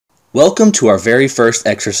Welcome to our very first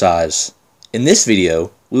exercise. In this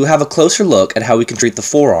video, we will have a closer look at how we can treat the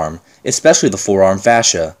forearm, especially the forearm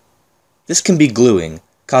fascia. This can be gluing,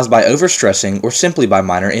 caused by overstressing or simply by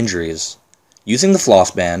minor injuries. Using the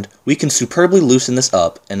floss band, we can superbly loosen this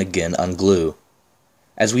up and again unglue.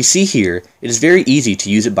 As we see here, it is very easy to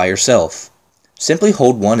use it by yourself. Simply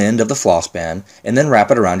hold one end of the floss band and then wrap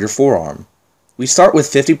it around your forearm. We start with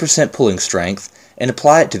 50% pulling strength and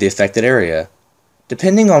apply it to the affected area.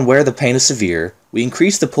 Depending on where the pain is severe, we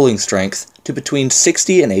increase the pulling strength to between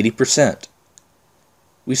 60 and 80%.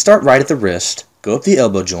 We start right at the wrist, go up the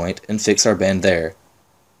elbow joint, and fix our band there.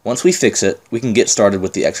 Once we fix it, we can get started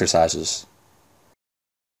with the exercises.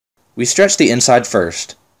 We stretch the inside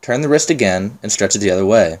first, turn the wrist again, and stretch it the other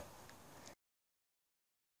way.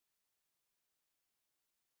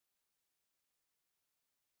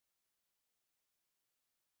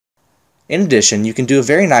 In addition, you can do a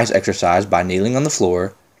very nice exercise by kneeling on the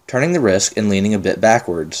floor, turning the wrist and leaning a bit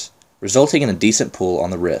backwards, resulting in a decent pull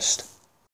on the wrist.